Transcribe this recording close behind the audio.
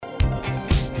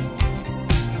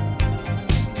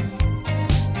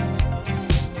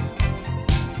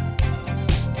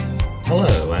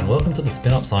welcome to the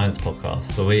Spin Up Science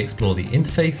podcast, where we explore the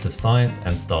interface of science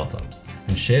and startups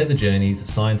and share the journeys of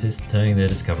scientists turning their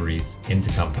discoveries into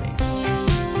companies.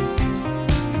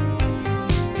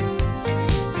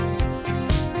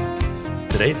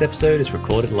 Today's episode is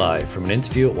recorded live from an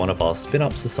interview at one of our Spin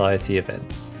Up Society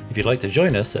events. If you'd like to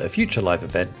join us at a future live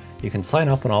event, you can sign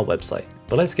up on our website.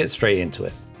 But let's get straight into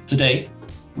it. Today,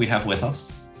 we have with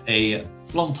us a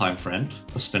longtime friend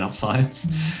of Spin Up Science,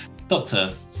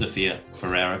 Dr. Sofia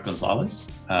Ferreira Gonzalez,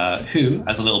 who,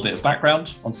 as a little bit of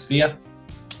background on Sofia,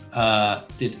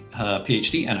 did her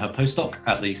PhD and her postdoc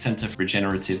at the Centre for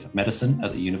Regenerative Medicine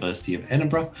at the University of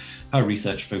Edinburgh. Her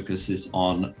research focuses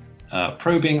on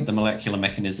probing the molecular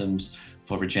mechanisms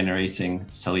for regenerating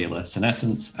cellular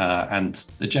senescence and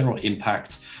the general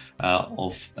impact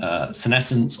of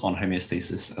senescence on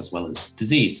homeostasis as well as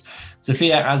disease.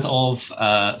 Sofia, as of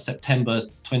September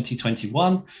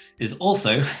 2021, is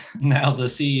also now the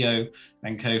CEO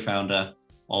and co-founder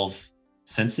of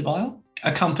Sensibile,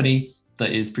 a company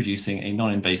that is producing a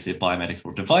non-invasive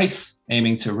biomedical device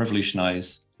aiming to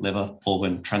revolutionize liver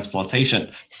organ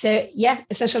transplantation. So yeah,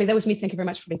 essentially that was me. Thank you very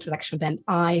much for the introduction, Ben.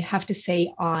 I have to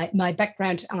say, my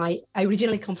background, I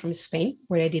originally come from Spain,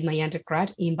 where I did my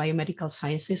undergrad in biomedical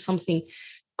sciences, something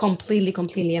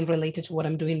completely unrelated to what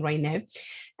I'm doing right now.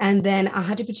 And then I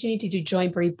had the opportunity to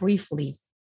join very briefly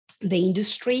the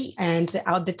industry. And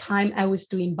at the time I was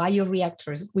doing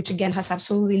bioreactors, which again has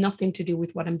absolutely nothing to do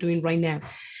with what I'm doing right now.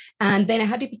 And then I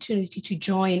had the opportunity to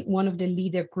join one of the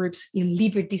leader groups in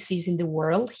liver disease in the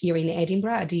world here in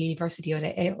Edinburgh, at the University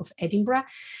of Edinburgh.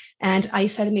 And I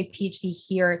started my PhD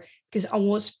here because I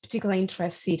was particularly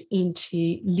interested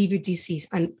into liver disease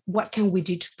and what can we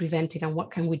do to prevent it and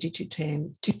what can we do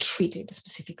to treat it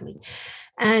specifically.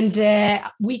 And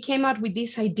we came out with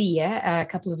this idea a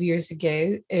couple of years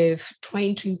ago of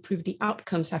trying to improve the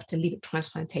outcomes after liver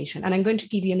transplantation. And I'm going to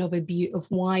give you an overview of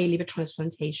why liver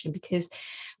transplantation, because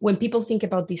when people think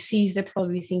about disease, they're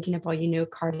probably thinking about,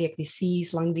 cardiac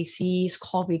disease, lung disease,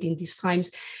 COVID in these times,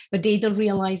 but they don't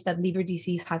realize that liver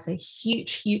disease has a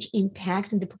huge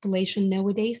impact in the population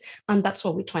nowadays. And that's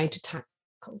what we're trying to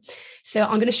tackle. So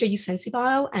I'm going to show you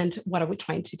Sensibile and what are we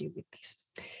trying to do with this.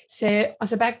 So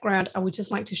as a background, I would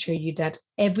just like to show you that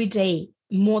every day,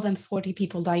 more than 40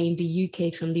 people die in the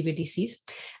UK from liver disease.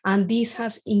 And this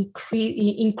has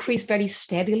increased very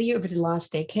steadily over the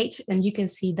last decades. And you can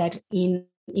see that in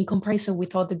comparison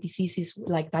with other diseases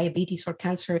like diabetes or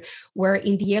cancer, where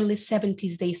in the early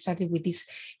 70s, they started with these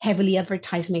heavily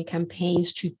advertisement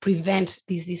campaigns to prevent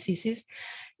these diseases.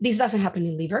 This doesn't happen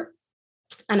in liver.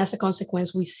 And as a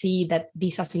consequence, we see that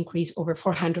this has increased over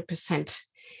 400%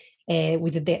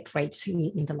 with the death rates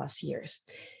in the last years.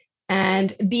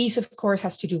 And this, of course,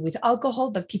 has to do with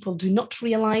alcohol, but people do not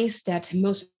realize that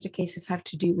most of the cases have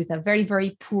to do with a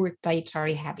very poor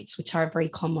dietary habits, which are very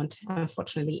common,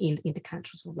 unfortunately, in the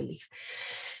countries where we live.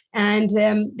 And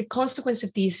the consequence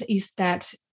of this is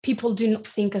that people do not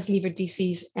think of liver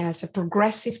disease as a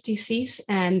progressive disease.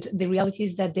 And the reality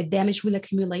is that the damage will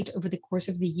accumulate over the course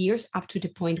of the years up to the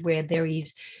point where there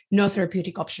is no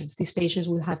therapeutic options. These patients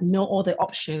will have no other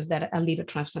options than a liver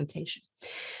transplantation.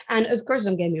 And of course,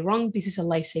 don't get me wrong, this is a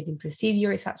life-saving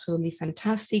procedure. It's absolutely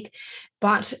fantastic.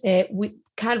 But we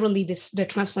can't really, the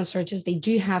transplant surgeons, they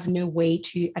do have no way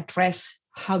to address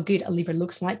how good a liver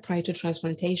looks like prior to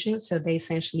transplantation. So they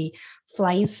essentially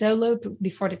fly in solo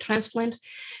before the transplant.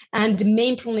 And the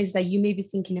main problem is that you may be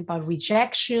thinking about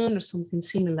rejection or something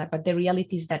similar, but the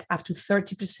reality is that up to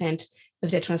 30% of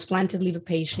the transplanted liver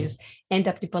patients end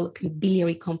up developing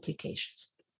biliary complications.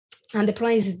 And the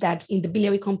problem is that in the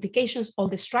biliary complications, all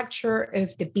the structure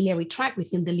of the biliary tract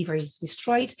within the liver is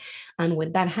destroyed. And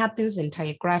when that happens, the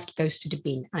entire graft goes to the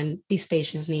bin, and these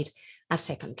patients need a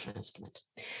second transplant.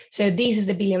 So this is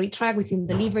the biliary tract within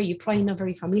the liver. You're probably not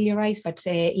very familiarized, but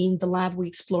in the lab, we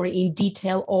explore in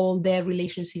detail all the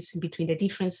relationships between the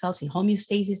different cells in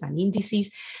homeostasis and in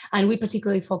disease. And we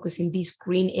particularly focus in these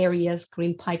green areas,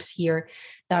 green pipes here,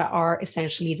 that are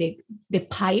essentially the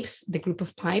pipes, the group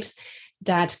of pipes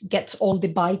that gets all the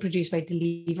bile produced by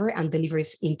the liver and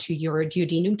delivers into your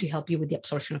duodenum to help you with the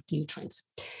absorption of nutrients.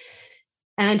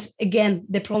 And again,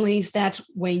 the problem is that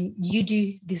when you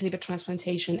do this liver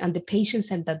transplantation and the patients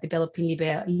end up developing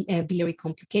biliary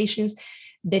complications,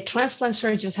 the transplant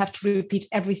surgeons have to repeat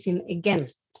everything again.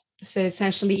 So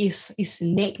essentially it's a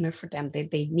nightmare for them.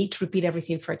 They need to repeat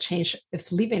everything for a change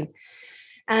of living.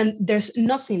 And there's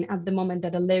nothing at the moment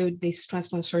that allowed these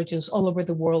transplant surgeons all over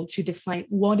the world to define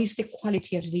what is the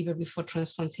quality of the liver before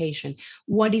transplantation,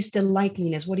 what is the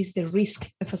likeliness, what is the risk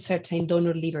of a certain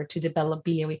donor liver to develop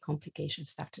biliary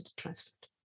complications after the transplant.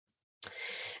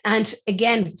 And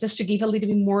again, just to give a little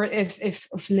bit more of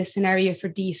the scenario for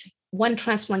these, one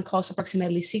transplant costs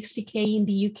approximately 60K in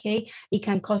the UK. It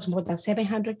can cost more than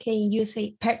 700K in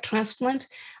USA per transplant.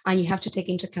 And you have to take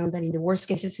into account that in the worst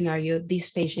case scenario, these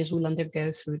patients will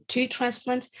undergo through 2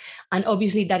 transplants. And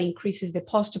obviously that increases the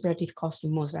post-operative cost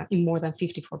in more than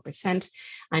 54%.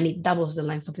 And it doubles the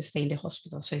length of the stay in the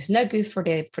hospital. So it's no good for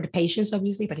the patients,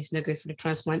 obviously, but it's no good for the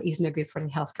transplant. It's no good for the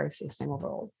healthcare system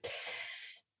overall.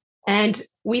 And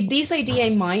with this idea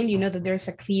in mind, that there's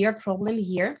a clear problem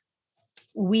here.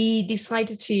 We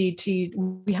decided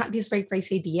we had this very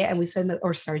crazy idea, and we said that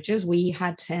our surgeons, we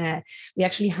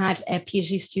actually had a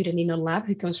PhD student in our lab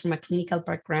who comes from a clinical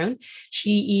background.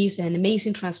 She is an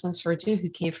amazing transplant surgeon who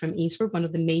came from Innsbruck, one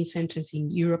of the main centers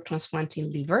in Europe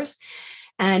transplanting livers.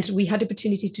 And we had the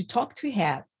opportunity to talk to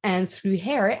her. And through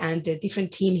her and the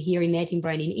different team here in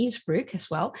Edinburgh and in Innsbruck as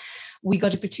well, we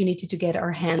got the opportunity to get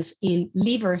our hands in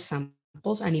liver samples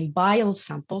and in bile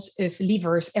samples of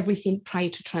livers, everything prior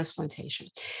to transplantation.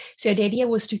 So the idea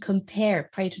was to compare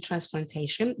prior to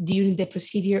transplantation, during the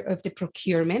procedure of the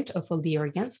procurement of all the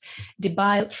organs, the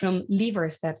bile from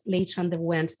livers that later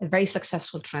underwent a very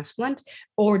successful transplant,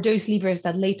 or those livers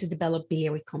that later developed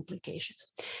biliary complications.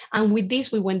 And with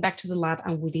this, we went back to the lab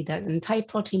and we did an entire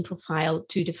protein profile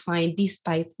to define this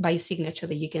biosignature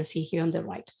that you can see here on the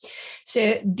right.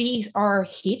 So these are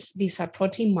hits, these are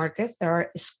protein markers that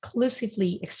are exclusively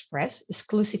expressed,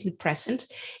 exclusively present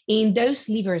in those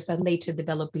livers that later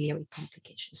develop biliary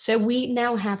complications. So we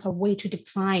now have a way to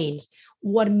define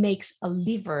what makes a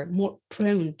liver more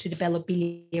prone to develop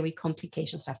biliary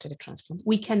complications after the transplant.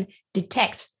 We can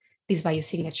detect this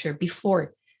biosignature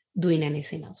before doing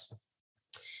anything else.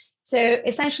 So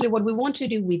essentially what we want to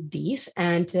do with these,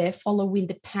 and following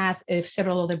the path of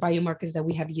several other biomarkers that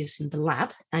we have used in the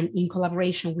lab and in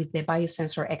collaboration with the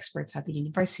biosensor experts at the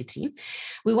university,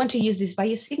 we want to use this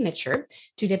biosignature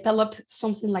to develop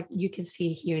something like you can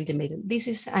see here in the middle. This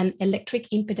is an electric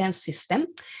impedance system.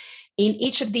 In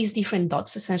each of these different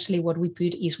dots, essentially what we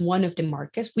put is one of the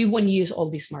markers. We won't use all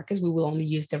these markers. We will only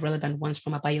use the relevant ones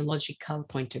from a biological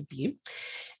point of view.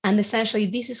 And essentially,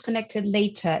 this is connected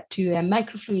later to a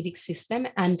microfluidic system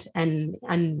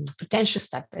and potential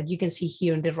step that you can see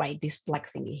here on the right, this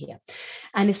black thingy here.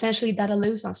 And essentially, that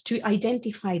allows us to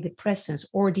identify the presence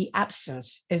or the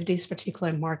absence of these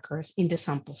particular markers in the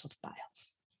samples of bile.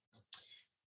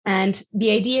 And the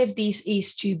idea of this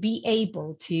is to be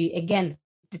able to, again,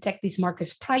 detect these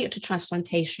markers prior to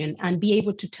transplantation and be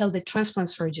able to tell the transplant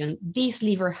surgeon this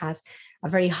liver has a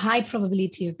very high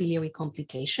probability of biliary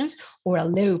complications or a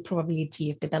low probability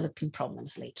of developing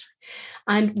problems later.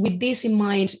 And with this in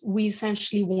mind, we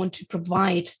essentially want to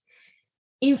provide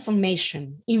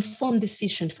informed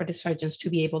decision for the surgeons to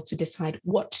be able to decide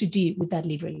what to do with that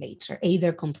liver later,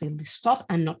 either completely stop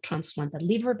and not transplant the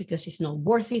liver because it's not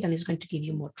worth it and it's going to give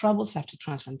you more troubles after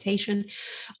transplantation,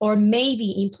 or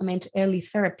maybe implement early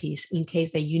therapies in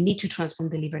case that you need to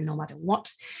transplant the liver no matter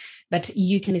what, but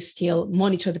you can still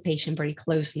monitor the patient very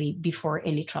closely before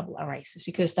any trouble arises,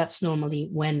 because that's normally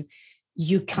when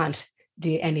you can't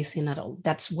do anything at all.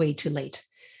 That's way too late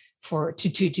to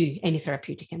do any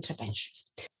therapeutic interventions.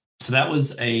 So that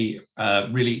was a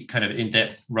really kind of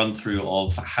in-depth run through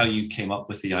of how you came up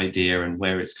with the idea and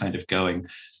where it's kind of going.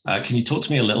 Can you talk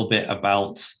to me a little bit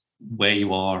about where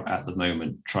you are at the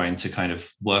moment, trying to kind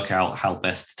of work out how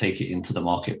best to take it into the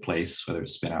marketplace, whether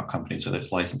it's spin out companies, whether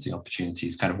it's licensing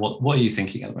opportunities, kind of what are you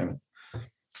thinking at the moment?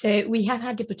 So we have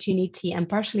had the opportunity, and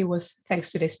partially was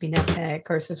thanks to the spin-up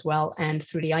course as well, and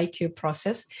through the IQ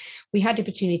process, we had the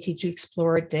opportunity to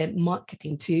explore the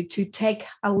marketing, to take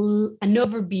an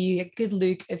overview, a good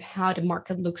look of how the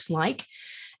market looks like,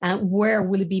 where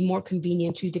will it be more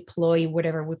convenient to deploy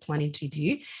whatever we're planning to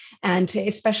do. And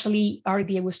especially our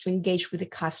idea was to engage with the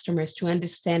customers to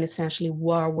understand essentially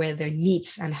what were their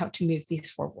needs and how to move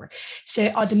this forward. So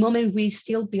at the moment, we're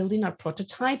still building our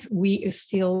prototype. We are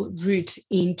still rooted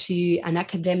into an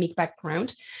academic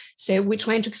background. So we're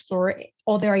trying to explore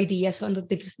other ideas on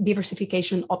the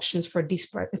diversification options for this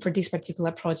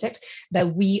particular project,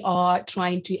 but we are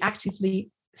trying to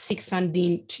actively seek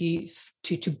funding to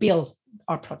build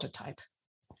our prototype.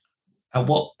 At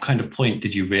what kind of point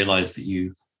did you realize that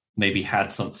you maybe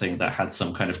had something that had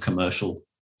some kind of commercial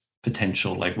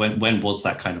potential? Like when was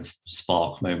that kind of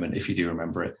spark moment, if you do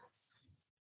remember it?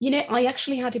 I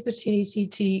actually had the opportunity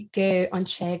to go and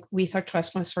check with our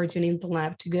transplant surgeon in the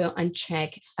lab to go and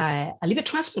check a liver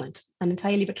transplant, an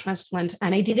entire liver transplant,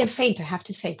 and I didn't faint, I have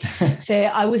to say. So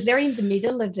I was there in the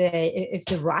middle of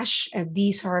the rush.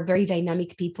 These are very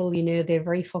dynamic people, they're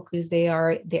very focused.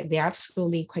 They're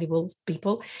absolutely incredible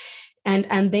people,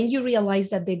 and then you realize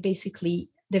that they basically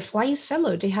the flying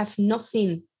solo, they have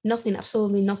nothing,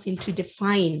 absolutely nothing to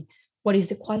define what is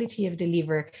the quality of the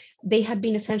liver. They have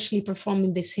been essentially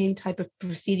performing the same type of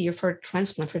procedure for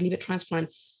transplant, for liver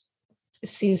transplant,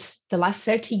 since the last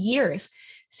 30 years.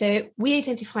 So we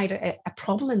identified a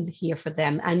problem here for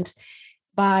them. And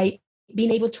by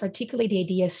being able to articulate the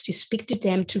ideas, to speak to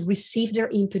them, to receive their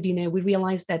input, we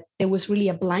realized that there was really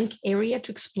a blank area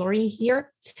to explore in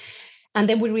here. And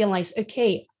then we realized,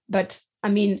 okay, but I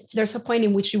mean, there's a point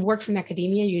in which you work from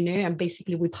academia, and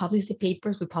basically we publish the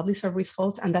papers, we publish our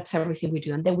results, and that's everything we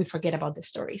do. And then we forget about the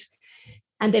stories.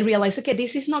 And then realize, okay,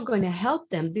 this is not going to help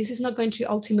them. This is not going to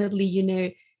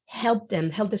ultimately, help them,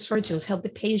 help the surgeons, help the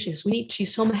patients. We need to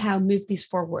somehow move this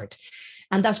forward.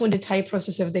 And that's when the entire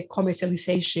process of the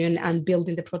commercialization and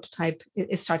building the prototype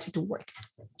it started to work.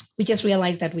 We just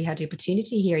realized that we had the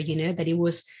opportunity here, that it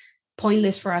was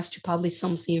pointless for us to publish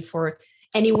something for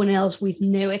anyone else with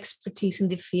no expertise in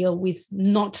the field, with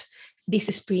not this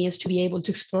experience to be able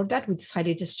to explore that. We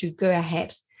decided just to go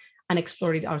ahead and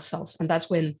explore it ourselves. And that's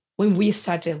when we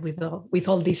started with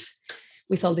all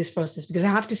this process. Because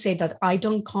I have to say that I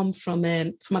don't come from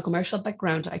a commercial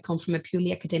background. I come from a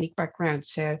purely academic background.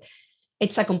 So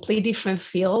it's a completely different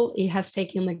field. It has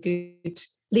taken a good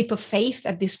leap of faith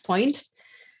at this point.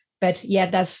 But yeah,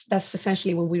 that's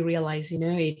essentially when we realize,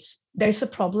 there's a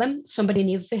problem. Somebody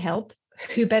needs the help.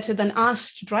 Who better than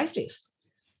us to drive this?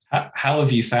 How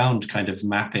have you found kind of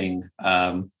mapping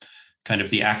kind of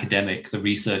the academic, the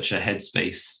researcher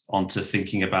headspace onto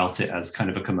thinking about it as kind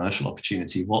of a commercial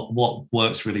opportunity? What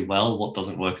works really well? What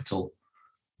doesn't work at all?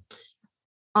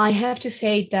 I have to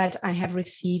say that I have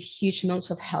received huge amounts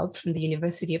of help from the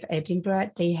University of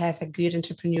Edinburgh. They have a good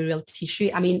entrepreneurial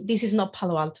tissue. I mean, this is not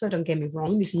Palo Alto, don't get me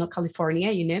wrong. This is not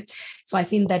California, So I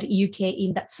think that UK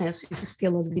in that sense is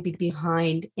still a little bit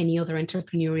behind any other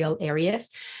entrepreneurial areas.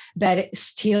 But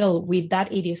still, with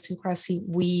that idiosyncrasy,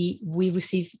 we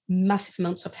receive massive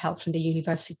amounts of help from the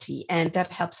university. And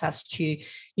that helps us to,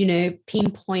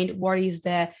 pinpoint what is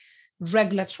the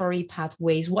regulatory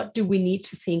pathways, what do we need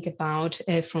to think about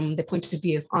from the point of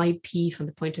view of IP, from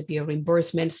the point of view of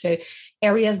reimbursement. So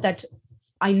areas that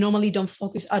I normally don't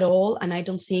focus at all and I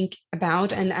don't think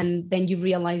about, and then you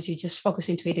realize you just focus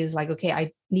into it is like, okay,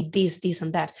 I need this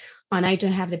and that, and I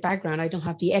don't have the background, I don't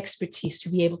have the expertise to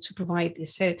be able to provide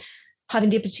this. So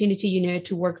having the opportunity,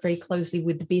 to work very closely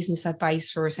with the business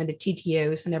advisors and the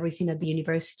TTOs and everything at the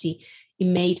university, it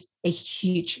made a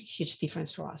huge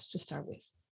difference for us to start with.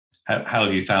 How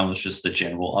have you found just the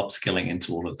general upskilling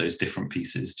into all of those different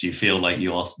pieces? Do you feel like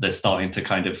they're starting to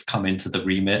kind of come into the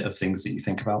remit of things that you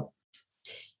think about?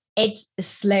 It's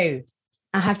slow.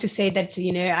 I have to say that,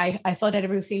 I thought that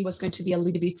everything was going to be a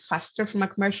little bit faster from a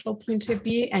commercial point of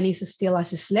view, and it's still as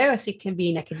slow as it can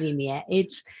be in academia.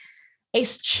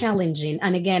 It's challenging.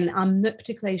 And again, I'm not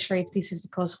particularly sure if this is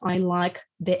because I like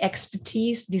the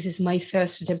expertise. This is my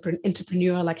first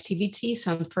entrepreneurial activity,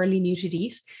 so I'm fairly new to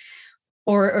this.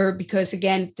 Or because,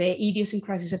 again, the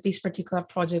idiosyncrasies of this particular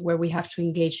project where we have to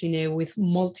engage, with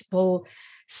multiple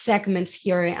segments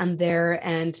here and there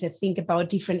and to think about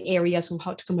different areas on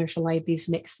how to commercialize these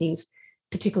makes things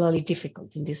particularly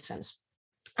difficult in this sense.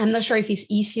 I'm not sure if it's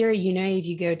easier, if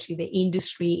you go to the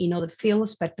industry in other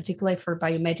fields, but particularly for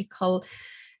biomedical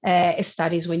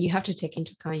studies, when you have to take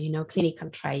into account,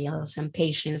 clinical trials and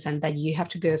patients, and that you have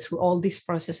to go through all this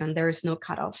process and there is no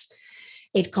cutoffs.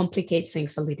 It complicates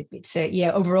things a little bit. So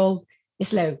yeah, overall,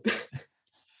 it's slow.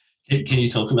 Can you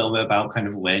talk a little bit about kind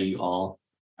of where you are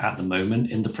at the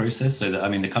moment in the process? So that,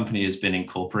 the company has been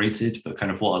incorporated, but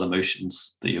kind of what are the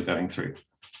motions that you're going through?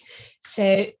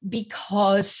 So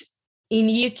because in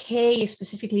UK,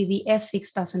 specifically, the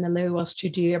ethics doesn't allow us to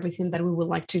do everything that we would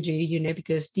like to do,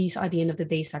 because these, at the end of the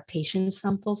day, are patient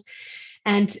samples.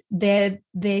 And the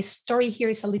story here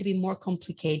is a little bit more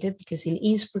complicated because in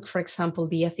Innsbruck, for example,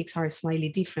 the ethics are slightly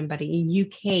different, but in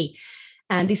UK,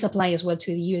 and this applies as well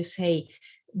to the USA,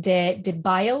 the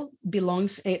bile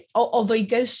belongs, although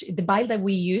it goes to the bile that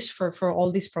we use for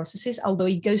all these processes, although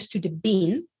it goes to the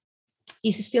bin,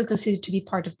 is still considered to be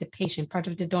part of the patient, part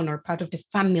of the donor, part of the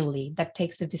family that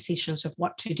takes the decisions of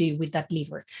what to do with that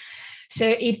liver. So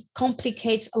it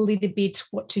complicates a little bit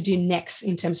what to do next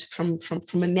in terms from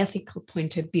an ethical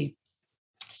point of view.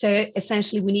 So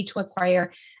essentially, we need to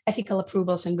acquire ethical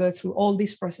approvals and go through all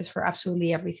this process for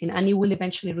absolutely everything. And it will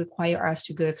eventually require us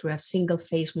to go through a single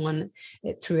phase 1,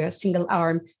 through a single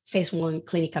arm phase 1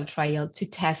 clinical trial to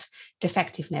test the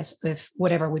effectiveness of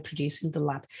whatever we produce in the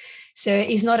lab. So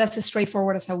it's not as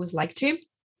straightforward as I would like to,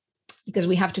 because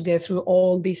we have to go through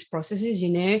all these processes,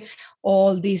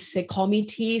 all these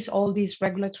committees, all these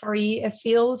regulatory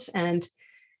fields. And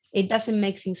It doesn't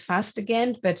make things fast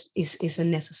again, but is a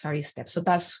necessary step. So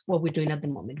that's what we're doing at the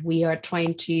moment. We are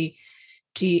trying to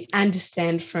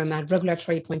understand from a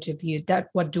regulatory point of view that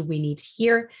what do we need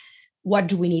here, what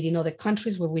do we need in other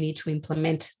countries where we need to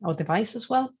implement our device as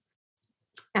well,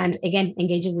 and again,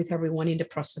 engaging with everyone in the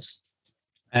process.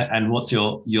 And what's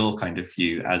your kind of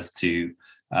view as to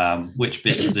which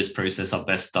bits of this process are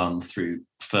best done through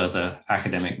further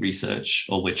academic research,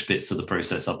 or which bits of the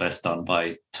process are best done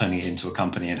by turning it into a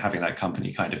company and having that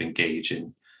company kind of engage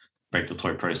in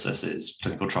regulatory processes,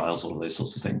 clinical trials, all of those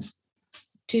sorts of things?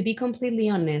 To be completely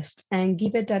honest, and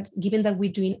given that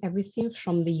we're doing everything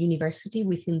from the university,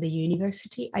 within the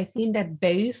university, I think that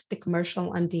both the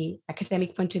commercial and the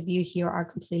academic point of view here are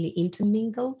completely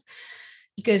intermingled.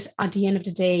 Because at the end of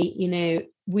the day,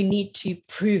 we need to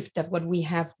prove that what we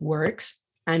have works,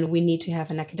 and we need to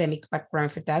have an academic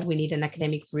background for that. We need an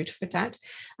academic route for that.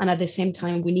 And at the same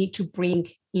time, we need to bring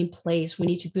in place, we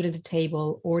need to put at the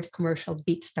table all the commercial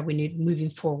bits that we need moving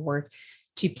forward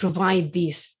to provide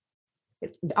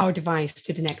our device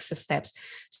to the next steps.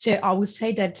 So I would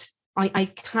say that I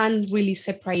can't really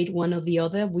separate one or the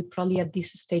other. We're probably at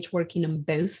this stage working on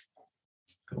both.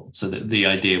 Cool. So the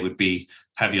idea would be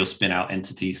have your spin out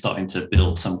entity starting to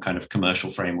build some kind of commercial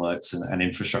frameworks and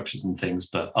infrastructures and things,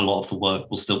 but a lot of the work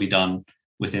will still be done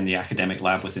within the academic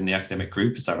lab, within the academic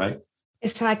group. Is that right?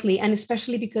 Exactly. And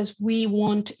especially because we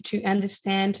want to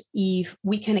understand if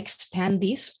we can expand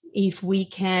this, if we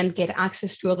can get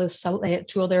access to other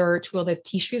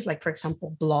tissues, like for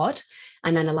example, blood,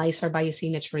 and analyze our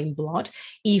biosignature in blood.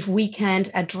 If we can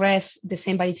address the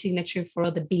same biosignature for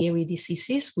other biliary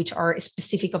diseases, which are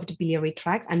specific of the biliary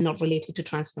tract and not related to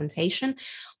transplantation.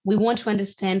 We want to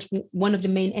understand one of the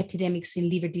main epidemics in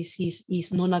liver disease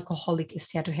is non-alcoholic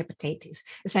steatohepatitis,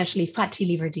 essentially fatty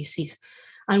liver disease.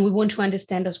 And we want to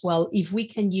understand as well if we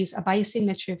can use a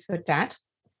biosignature for that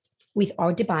with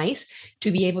our device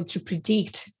to be able to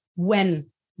predict when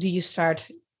do you start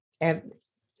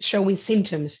showing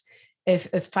symptoms of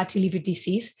fatty liver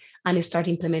disease, and start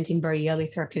implementing very early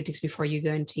therapeutics before you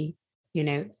go into,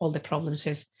 all the problems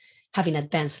of having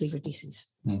advanced liver disease.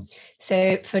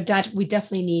 So for that, we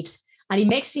definitely need, and it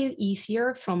makes it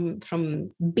easier from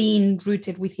being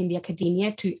rooted within the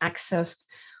academia to access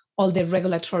all the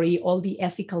regulatory, all the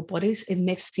ethical bodies. It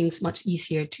makes things much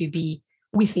easier to be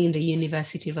within the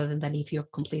university rather than if you're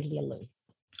completely alone.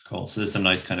 Cool. So there's a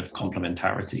nice kind of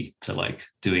complementarity to like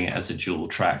doing it as a dual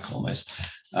track almost.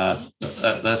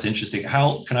 That's interesting.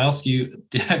 How can I ask you,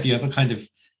 did you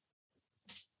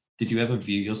ever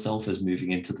view yourself as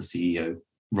moving into the CEO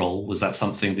role? Was that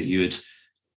something that you had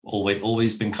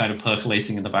always been kind of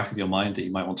percolating in the back of your mind, that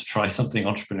you might want to try something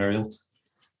entrepreneurial?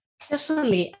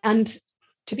 Definitely. And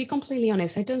to be completely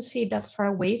honest, I don't see it that far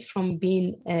away from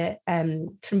being a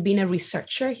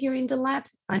researcher here in the lab.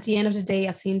 At the end of the day,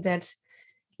 I think that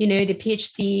the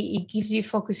PhD, it gives you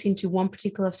focus into one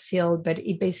particular field, but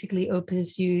it basically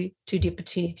opens you to the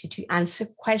opportunity to answer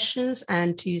questions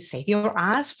and to save your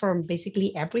ass from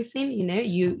basically everything.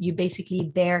 You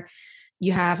basically there,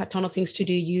 you have a ton of things to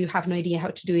do. You have no idea how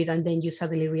to do it. And then you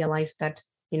suddenly realize that,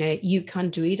 you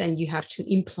can't do it and you have to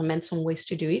implement some ways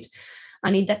to do it.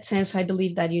 And in that sense, I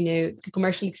believe that, the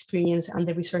commercial experience and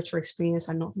the researcher experience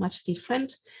are not much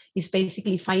different. It's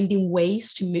basically finding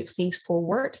ways to move things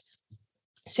forward.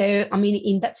 So,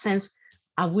 in that sense,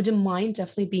 I wouldn't mind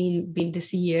definitely being the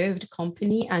CEO of the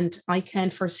company, and I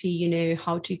can foresee,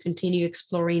 how to continue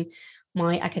exploring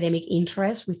my academic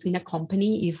interests within a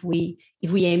company if we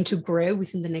aim to grow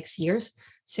within the next years.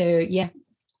 So, yeah.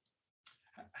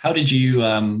 How did you?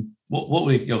 What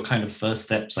were your kind of first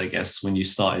steps, I guess, when you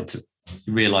started to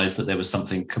realize that there was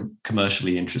something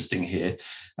commercially interesting here?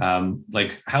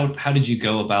 Like, how did you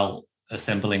go about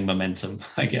assembling momentum,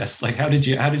 I guess? Like, how did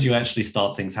you actually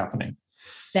start things happening?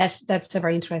 That's a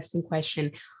very interesting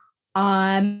question.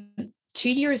 2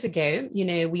 years ago,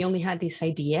 we only had this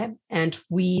idea, and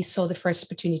we saw the first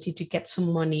opportunity to get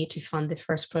some money to fund the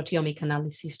first proteomic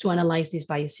analysis to analyze this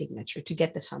biosignature, to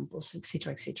get the samples, et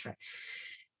cetera.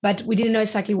 But we didn't know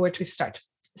exactly where to start.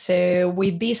 So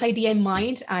with this idea in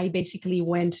mind, I basically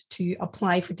went to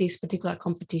apply for this particular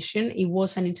competition. It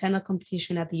was an internal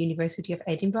competition at the University of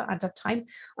Edinburgh at that time.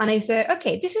 And I thought,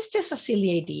 okay, this is just a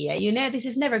silly idea. This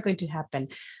is never going to happen.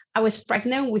 I was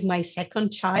pregnant with my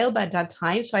second child at that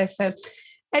time. So I thought,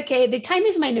 okay, the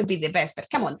timing might not be the best, but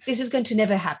come on, this is going to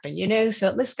never happen,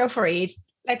 so let's go for it.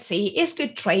 Let's see. It's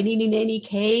good training in any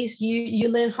case. You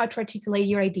learn how to articulate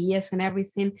your ideas and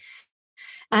everything.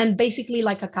 And basically,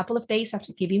 like a couple of days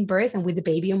after giving birth and with the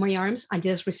baby on my arms, I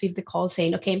just received the call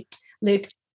saying, okay, look,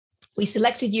 we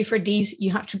selected you for this.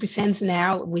 You have to present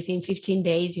now within 15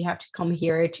 days. You have to come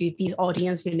here to this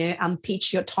audience, and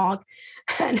pitch your talk.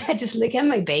 And I just look at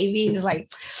my baby. It's like,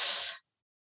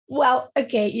 well,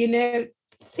 okay,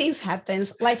 things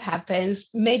happens, life happens.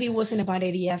 Maybe it wasn't a bad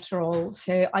idea after all.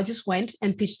 So I just went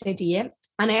and pitched the idea,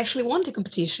 and I actually won the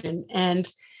competition. And,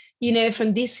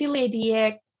 from this silly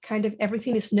idea, kind of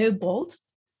everything is snowballed.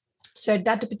 So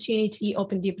that opportunity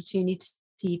opened the opportunity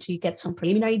to get some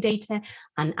preliminary data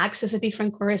and access a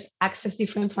different course, access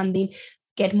different funding,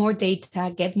 get more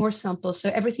data, get more samples. So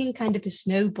everything kind of is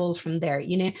snowballed from there.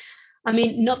 I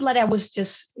mean, not that I was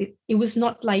just, it was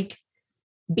not like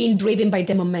being driven by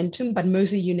the momentum, but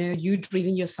mostly, you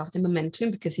driven yourself the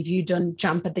momentum, because if you don't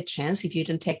jump at the chance, if you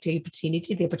don't take the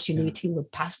opportunity will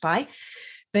pass by.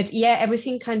 But yeah,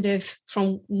 everything kind of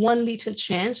from one little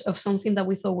chance of something that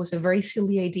we thought was a very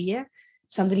silly idea,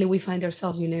 suddenly we find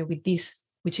ourselves, with this,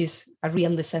 which is a real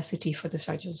necessity for the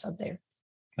surgeons out there.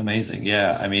 Amazing.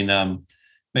 Yeah. I mean,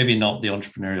 maybe not the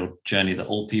entrepreneurial journey that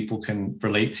all people can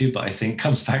relate to, but I think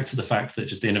comes back to the fact that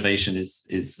just innovation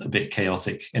is a bit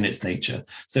chaotic in its nature.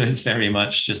 So it's very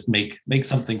much just make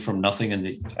something from nothing.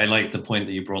 And I like the point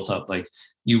that you brought up, like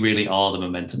you really are the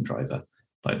momentum driver.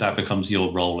 Like that becomes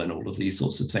your role in all of these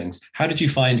sorts of things. How did you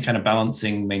find kind of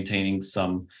balancing, maintaining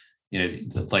some,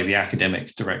 the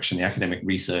academic direction, the academic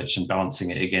research, and balancing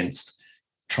it against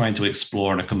trying to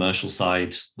explore on a commercial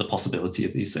side the possibility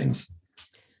of these things?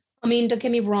 I mean, don't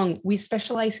get me wrong, we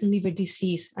specialize in liver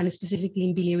disease and specifically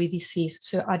in biliary disease.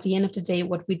 So at the end of the day,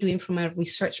 what we're doing from a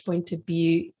research point of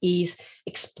view is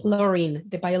exploring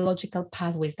the biological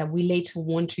pathways that we later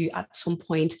want to, at some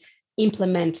point,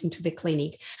 implement into the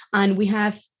clinic. And we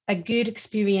have a good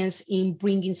experience in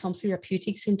bringing some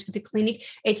therapeutics into the clinic.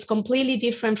 It's completely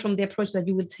different from the approach that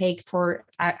you will take for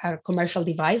a commercial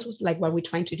device, like what we're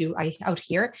trying to do out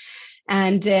here.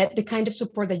 And the kind of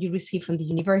support that you receive from the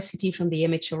university, from the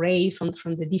MHRA,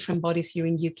 from the different bodies here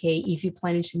in UK, if you're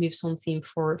planning to move something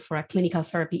for a clinical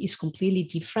therapy, is completely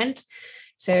different.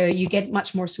 So you get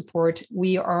much more support.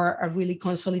 We are a really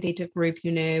consolidated group,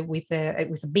 with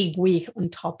a big wig on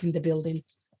top in the building.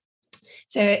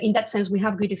 So in that sense, we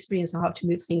have good experience on how to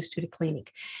move things to the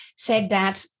clinic. Said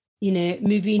that,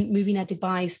 moving a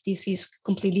device, this is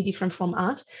completely different from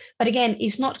us. But again,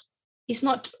 it's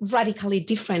not radically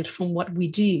different from what we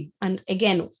do. And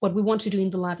again, what we want to do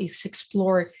in the lab is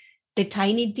explore the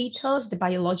tiny details, the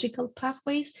biological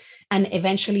pathways, and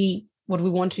eventually what we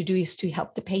want to do is to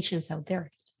help the patients out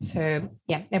there. So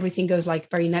yeah, everything goes like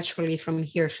very naturally from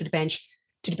here to the bench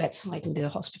to the bedside in the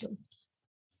hospital.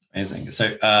 Amazing.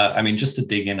 So, I mean, just to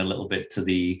dig in a little bit to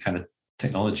the kind of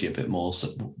technology a bit more. So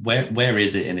where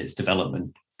is it in its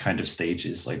development kind of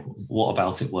stages? Like what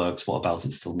about it works? What about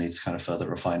it still needs kind of further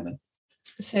refinement?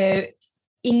 So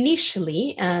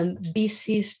initially, and this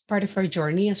is part of our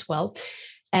journey as well,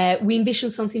 we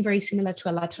envision something very similar to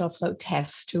a lateral flow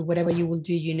test, to whatever you will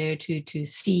do, to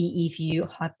see if you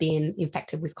have been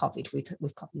infected with COVID,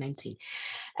 with COVID-19.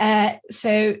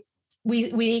 So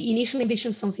we initially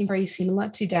envisioned something very similar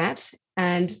to that.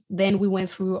 And then we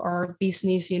went through our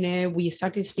business, we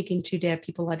started speaking to the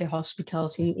people at the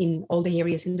hospitals in all the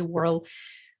areas in the world.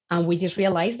 And we just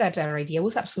realized that our idea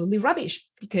was absolutely rubbish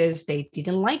because they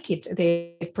didn't like it.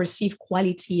 The perceived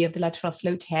quality of the lateral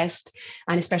flow test,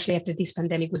 and especially after this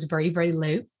pandemic, was very, very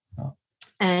low. Oh.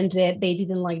 And they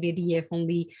didn't like the idea of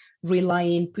only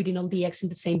putting all the eggs in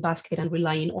the same basket and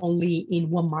relying only in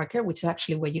one marker, which is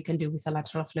actually what you can do with a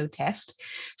lateral flow test.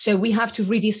 So we have to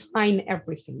redesign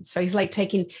everything. So it's like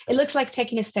it looks like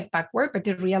taking a step backward, but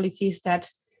the reality is that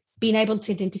being able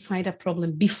to identify that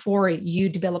problem before you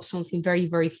develop something very,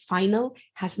 very final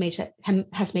has made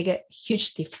a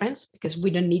huge difference, because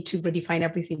we don't need to redefine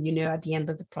everything, at the end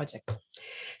of the project.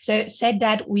 So said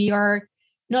that, we are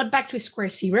not back to square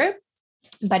zero,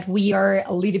 but we are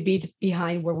a little bit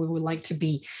behind where we would like to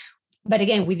be. But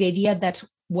again, with the idea that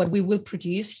what we will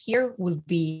produce here will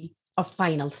be a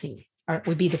final thing, or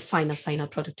will be the final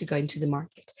product to go into the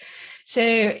market. So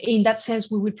in that sense,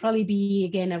 we would probably be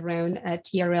again around a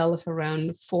TRL of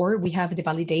around 4. We have the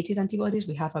validated antibodies,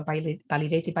 we have a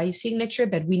validated biosignature,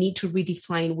 but we need to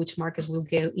redefine which market we'll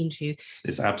go into.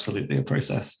 It's absolutely a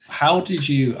process. How did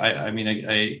you, I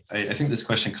think this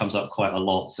question comes up quite a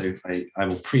lot, so I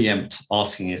will preempt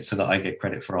asking it so that I get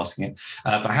credit for asking it.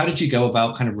 But how did you go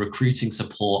about kind of recruiting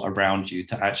support around you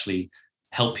to actually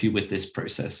help you with this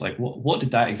process? Like what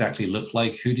did that exactly look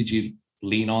like? Who did you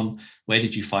lean on? Where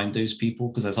did you find those people?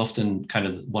 Because that's often kind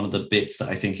of one of the bits that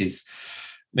I think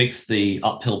makes the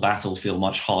uphill battle feel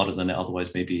much harder than it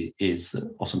otherwise maybe is.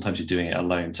 Oftentimes you're doing it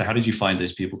alone. So how did you find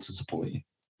those people to support you?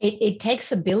 It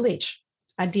takes a village.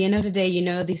 at the end of the day,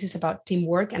 this is about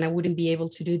teamwork, and I wouldn't be able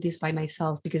to do this by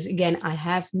myself because, again, I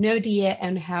have no idea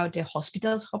on how the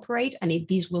hospitals operate, and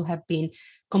this will have been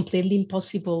completely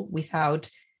impossible without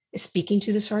speaking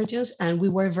to the surgeons. And we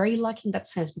were very lucky in that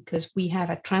sense because we have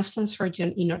a transplant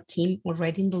surgeon in our team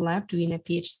already in the lab doing a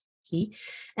PhD.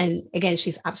 And again,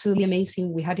 she's absolutely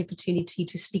amazing. We had the opportunity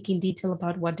to speak in detail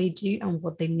about what they do and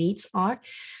what their needs are.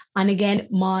 And again,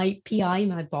 my PI,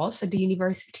 my boss at the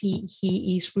university,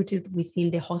 he is rooted within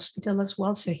the hospital as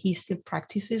well. So he still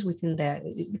practices within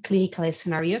the clinical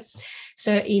scenario.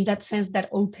 So in that sense, that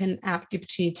opened up the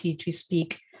opportunity to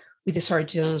speak with the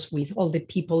surgeons, with all the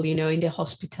people, in the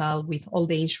hospital, with all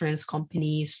the insurance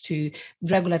companies, to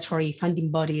regulatory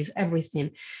funding bodies,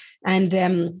 everything. And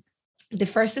the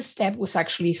first step was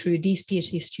actually through this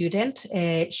PhD student.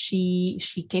 She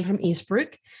came from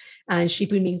Innsbruck, and she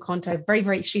put me in contact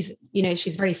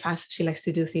she's very fast. She likes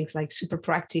to do things like super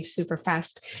proactive, super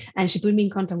fast. And she put me in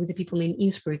contact with the people in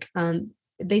Innsbruck. And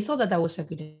they thought that was a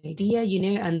good idea,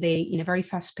 and they, in a very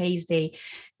fast pace, they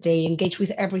engage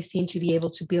with everything to be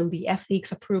able to build the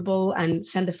ethics approval and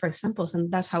send the first samples.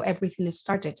 And that's how everything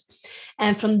started.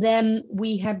 And from them,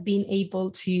 we have been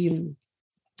able to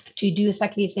do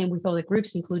exactly the same with other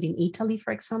groups, including Italy,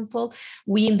 for example.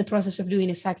 We in the process of doing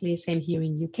exactly the same here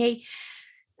in UK.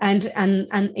 And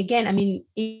again, I mean,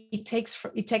 it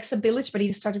takes a village, but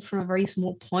it started from a very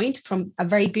small point, from a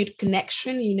very good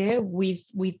connection, with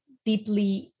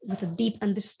a deep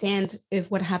understand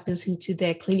of what happens into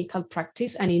the clinical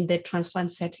practice and in the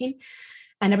transplant setting,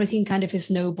 and everything kind of is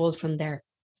snowballed from there.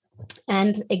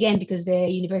 And again, because the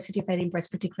University of Edinburgh is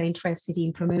particularly interested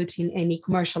in promoting any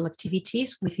commercial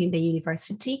activities within the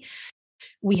university,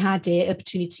 we had the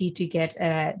opportunity to get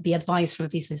the advice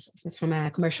from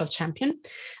a commercial champion,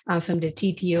 from the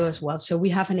TTO as well. So we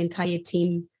have an entire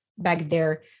team back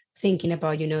there thinking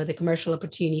about, the commercial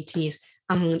opportunities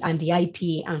and the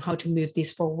IP and how to move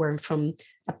this forward from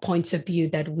a point of view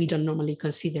that we don't normally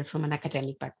consider from an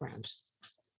academic background.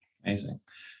 Amazing.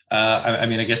 I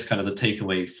mean, I guess kind of the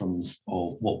takeaway from,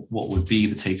 or what would be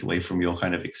the takeaway from your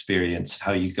kind of experience,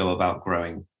 how you go about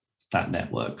growing that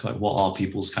network? Like, what are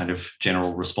people's kind of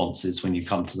general responses when you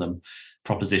come to them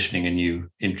propositioning a new,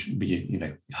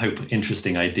 hope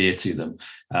interesting idea to them,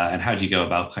 and how do you go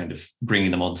about kind of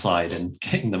bringing them on side and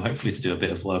getting them hopefully to do a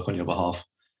bit of work on your behalf?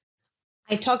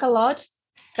 I talk a lot.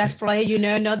 That's probably,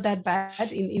 not that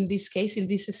bad in this case, in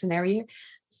this scenario.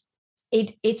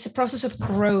 It's a process of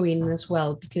growing as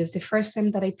well, because the first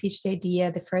time that I pitched the idea,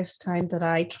 the first time that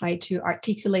I tried to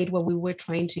articulate what we were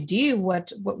trying to do, what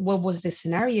was the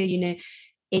scenario,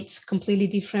 it's completely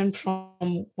different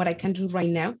from what I can do right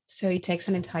now. So it takes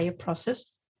an entire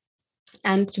process.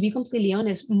 And to be completely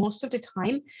honest, most of the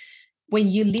time, when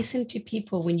you listen to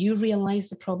people, when you realize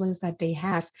the problems that they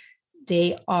have,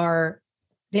 they are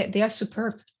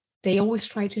superb. They always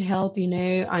try to help,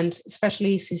 and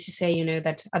especially since you say,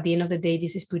 that at the end of the day,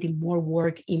 this is putting more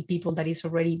work in people that is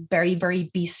already very,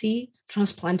 very busy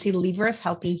transplanting livers,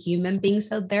 helping human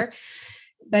beings out there.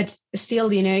 But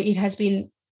still, it has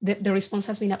been, the response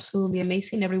has been absolutely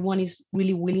amazing. Everyone is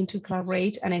really willing to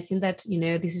collaborate. And I think that,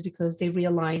 this is because they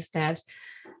realize that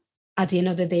at the end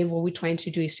of the day, what we're trying to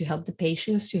do is to help the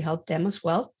patients, to help them as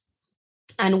well.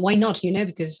 And why not,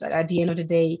 because at the end of the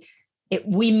day,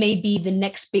 we may be the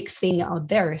next big thing out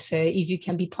there. So if you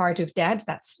can be part of that,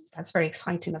 that's very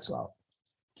exciting as well.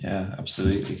 Yeah,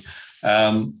 absolutely.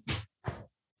 I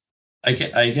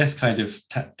guess kind of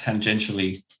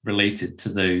tangentially related to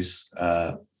those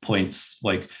points,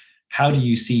 like, how do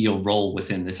you see your role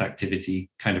within this activity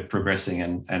kind of progressing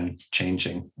and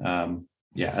changing?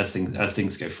 As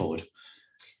things go forward.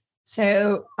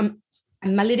 So I'm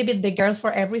a little bit the girl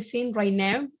for everything right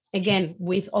now. Again,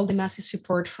 with all the massive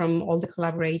support from all the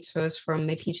collaborators, from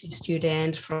my PhD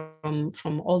student,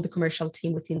 from all the commercial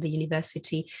team within the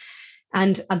university.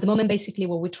 And at the moment, basically,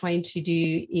 what we're trying to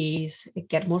do is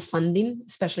get more funding,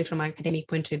 especially from an academic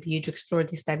point of view, to explore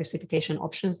these diversification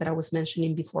options that I was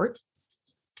mentioning before.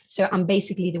 So I'm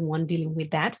basically the one dealing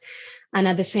with that. And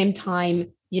at the same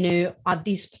time, at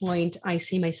this point, I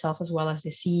see myself as well as the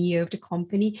CEO of the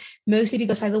company, mostly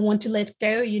because I don't want to let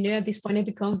go. At this point, I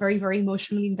become very, very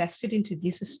emotionally invested into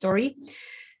this story.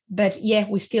 But yeah,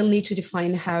 we still need to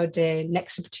define how the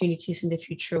next opportunities in the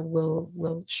future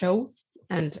will show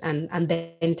and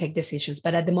then take decisions.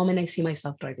 But at the moment, I see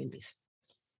myself driving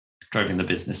the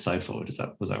business side forward.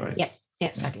 Was that right? Yeah,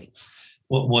 exactly. Yeah.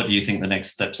 What do you think the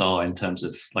next steps are in terms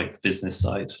of like the business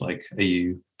side? Like, are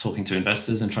you talking to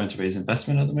investors and trying to raise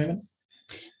investment at the moment?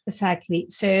 Exactly.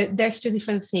 So there's two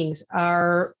different things.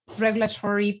 Our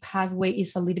regulatory pathway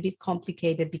is a little bit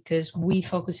complicated because we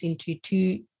focus into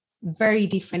two very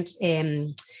different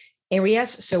areas.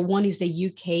 So one is the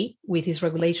UK with its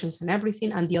regulations and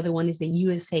everything, and the other one is the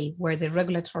USA, where the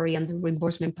regulatory and the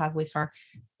reimbursement pathways are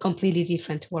completely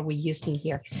different to what we used in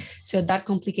here. So that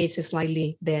complicates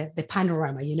slightly the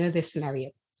panorama, the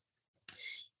scenario.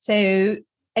 So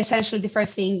essentially, the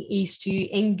first thing is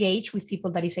to engage with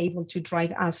people that is able to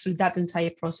drive us through that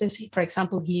entire process. For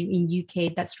example, here in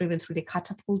UK, that's driven through the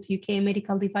Catapult UK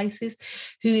medical devices,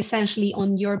 who essentially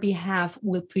on your behalf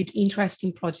will put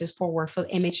interesting projects forward for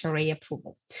MHRA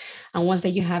approval. And once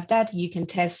that you have that, you can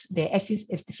test the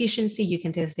efficiency, you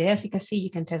can test the efficacy,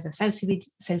 you can test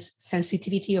the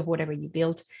sensitivity of whatever you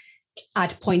build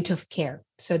at point of care,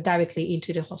 so directly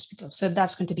into the hospital. So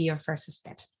that's going to be your first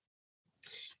step.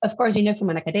 Of course,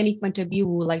 from an academic point of view,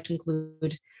 we would like to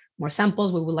include more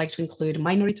samples. We would like to include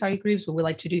minority groups. We would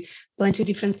like to do plenty of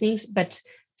different things. But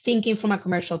thinking from a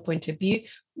commercial point of view,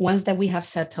 once that we have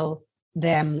settled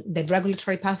the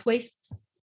regulatory pathways,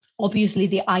 obviously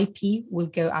the IP will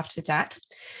go after that.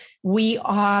 We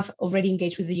have already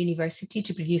engaged with the university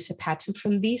to produce a patent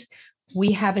from this.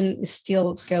 We haven't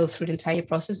still go through the entire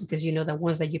process because that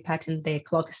once that you patent, the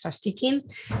clock starts ticking.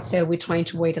 So we're trying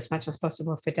to wait as much as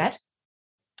possible for that.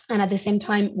 And at the same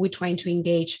time, we're trying to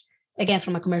engage, again,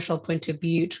 from a commercial point of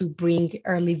view, to bring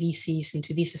early VCs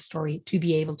into this story to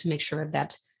be able to make sure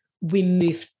that we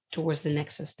move towards the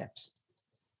next steps.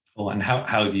 Oh, and how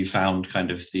have you found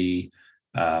kind of the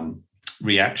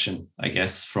reaction, I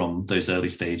guess, from those early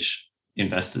stage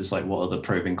investors? Like, what are the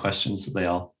probing questions that they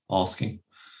are asking?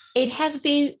 It has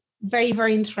been very,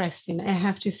 very interesting, I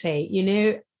have to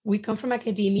say. We come from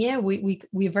academia.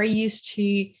 We're very used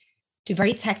to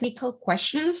very technical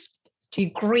questions, to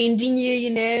grinding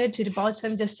you, to the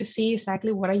bottom, just to see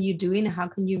exactly what are you doing and how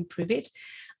can you improve it.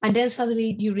 And then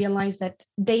suddenly you realize that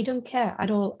they don't care at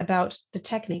all about the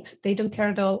techniques. They don't care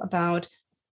at all about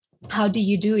how do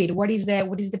you do it? What is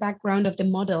the background of the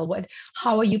model?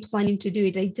 How are you planning to do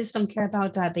it? They just don't care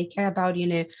about that. They care about,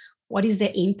 what is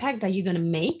the impact that you're going to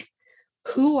make?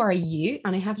 Who are you?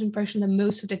 And I have the impression that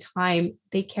most of the time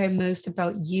they care most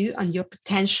about you and your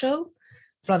potential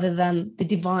rather than the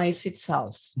device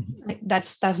itself. Mm-hmm.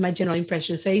 That's my general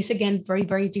impression. So it's, again, very,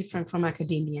 very different from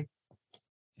academia.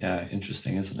 Yeah,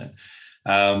 interesting, isn't it?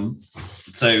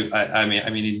 So I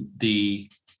mean,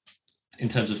 in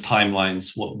terms of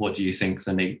timelines, what do you think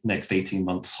the next 18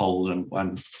 months hold, and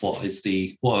what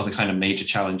are the kind of major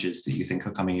challenges that you think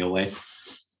are coming your way?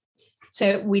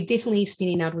 So we're definitely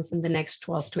spinning out within the next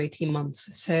 12 to 18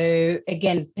 months. So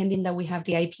again, pending that we have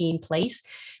the IP in place,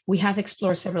 we have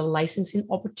explored several licensing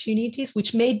opportunities,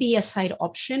 which may be a side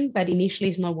option, but initially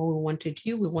it's not what we want to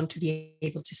do. We want to be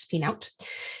able to spin out.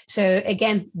 So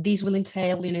again, these will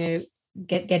entail,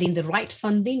 getting the right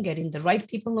funding, getting the right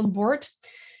people on board,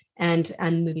 and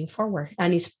moving forward.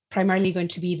 And it's primarily going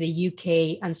to be the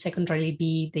UK and secondarily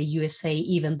be the USA,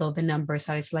 even though the numbers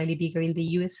are slightly bigger in the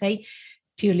USA,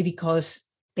 purely because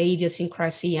the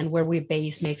idiosyncrasy and where we're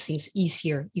based makes things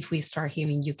easier if we start here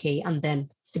in UK and then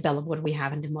develop what we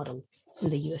have in the model in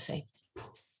the USA.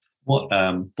 What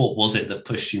was it that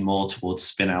pushed you more towards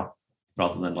spin out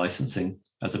rather than licensing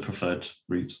as a preferred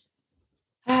route?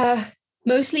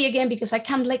 Mostly, again, because I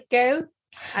can't let go.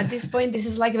 At this point, this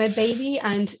is like my baby.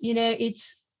 And,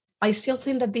 I still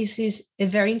think that this is a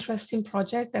very interesting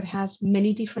project that has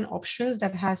many different options,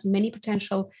 that has many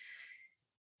potential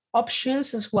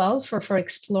options as well for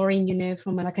exploring,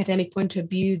 from an academic point of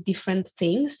view, different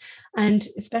things. And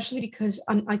especially because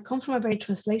I come from a very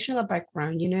translational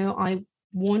background, I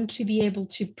want to be able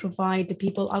to provide the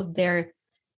people out there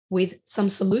with some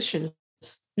solutions,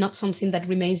 not something that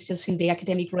remains just in the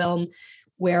academic realm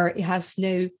where it has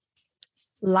no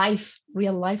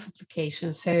real life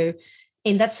application. So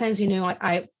in that sense,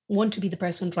 I want to be the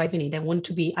person driving it.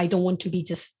 I don't want to be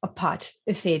just a part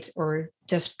of it or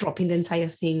just dropping the entire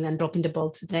thing and dropping the ball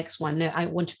to the next one. No, I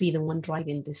want to be the one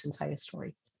driving this entire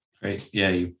story. Great. Yeah,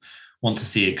 you want to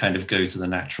see it kind of go to the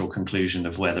natural conclusion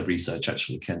of where the research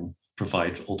actually can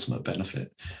provide ultimate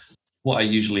benefit. What I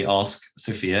usually ask,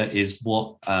 Sophia, is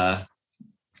what, up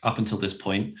until this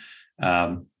point,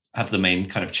 have the main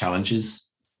kind of challenges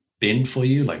been for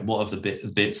you? Like, what are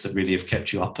the bits that really have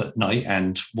kept you up at night,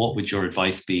 and what would your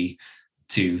advice be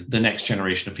to the next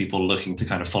generation of people looking to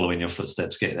kind of follow in your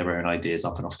footsteps, get their own ideas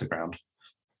up and off the ground?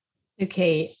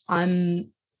 Okay,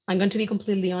 I'm going to be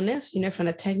completely honest. From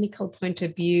a technical point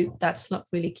of view, that's not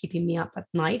really keeping me up at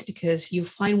night, because you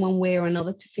find one way or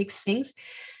another to fix things.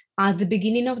 At the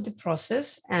beginning of the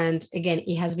process, and again,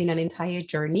 it has been an entire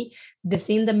journey, the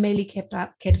thing that mainly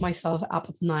kept myself up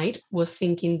at night was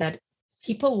thinking that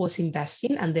people was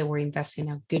investing, and they were investing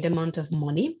a good amount of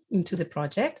money into the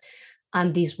project.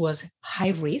 And this was high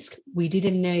risk. We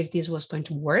didn't know if this was going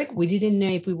to work. We didn't know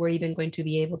if we were even going to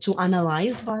be able to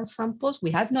analyze vial samples.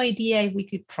 We had no idea if we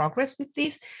could progress with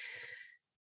this.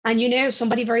 And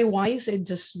somebody very wise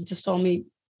just told me,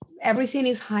 everything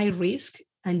is high risk,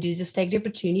 and you just take the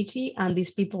opportunity. And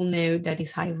these people know that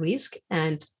is high risk,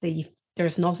 and if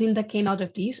there's nothing that came out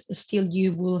of this, still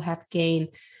you will have gained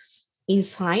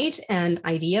insight and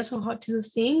ideas on how to do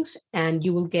things, and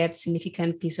you will get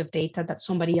significant piece of data that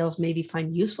somebody else maybe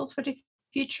find useful for the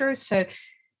future. So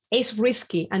it's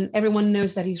risky, and everyone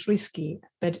knows that it's risky,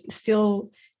 but still,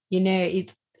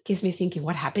 it gives me thinking,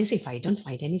 what happens if I don't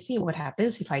find anything? What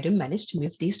happens if I don't manage to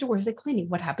move this towards the clinic?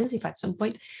 What happens if at some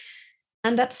point,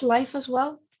 and that's life as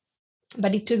well.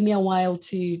 But it took me a while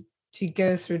to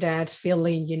go through that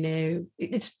feeling,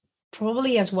 it's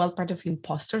probably as well part of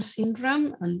imposter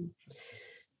syndrome,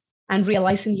 and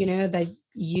realizing, that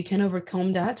you can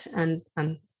overcome that, and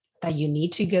that you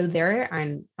need to go there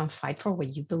and fight for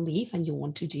what you believe and you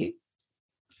want to do.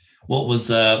 What was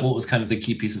kind of the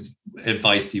key piece of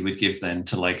advice you would give then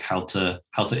to like how to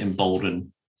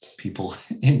embolden people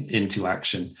into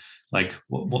action? Like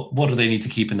what do they need to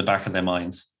keep in the back of their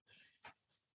minds?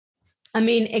 I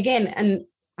mean, again, and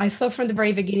I thought from the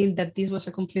very beginning that this was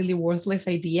a completely worthless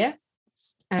idea.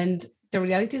 And the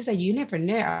reality is that you never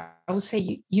know. I would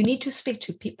say you need to speak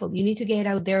to people. You need to get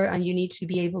out there, and you need to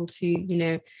be able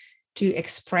to, to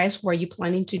express what you're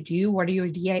planning to do, what your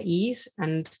idea is.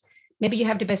 And maybe you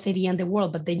have the best idea in the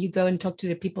world, but then you go and talk to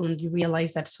the people and you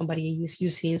realize that somebody is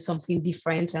using something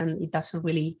different and it doesn't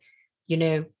really,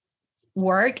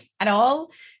 work at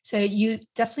all. So you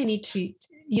definitely need to,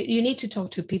 you need to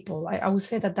talk to people. I would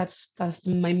say that that's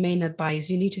my main advice.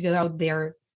 You need to go out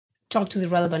there, talk to the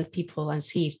relevant people, and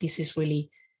see if this is really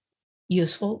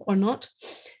useful or not.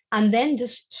 And then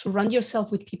just surround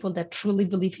yourself with people that truly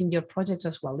believe in your project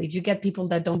as well. If you get people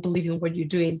that don't believe in what you're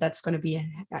doing, that's going to be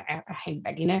a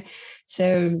handbag,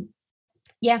 So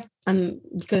yeah,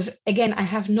 because again, I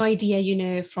have no idea,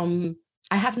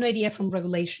 I have no idea from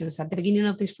regulations. At the beginning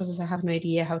of this process, I have no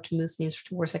idea how to move things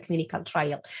towards a clinical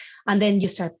trial. And then you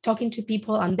start talking to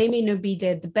people, and they may not be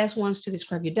the best ones to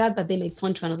describe your data, but they may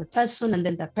point to another person, and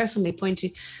then that person may point to,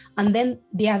 and then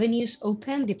the avenues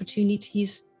open, the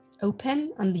opportunities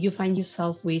open, and you find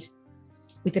yourself with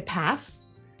a path.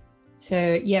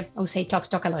 So yeah, I would say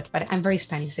talk a lot, but I'm very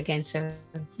Spanish again, so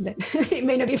it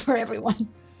may not be for everyone.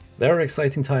 There are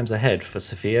exciting times ahead for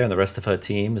Sophia and the rest of her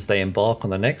team as they embark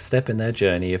on the next step in their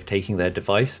journey of taking their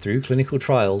device through clinical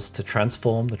trials to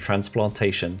transform the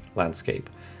transplantation landscape.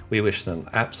 We wish them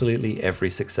absolutely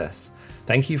every success.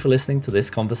 Thank you for listening to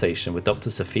this conversation with Dr.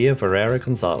 Sophia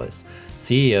Varela-Gonzalez,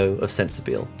 CEO of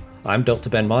Sensibile. I'm Dr.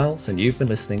 Ben Miles, and you've been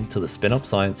listening to the Spin Up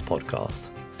Science podcast.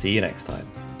 See you next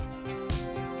time.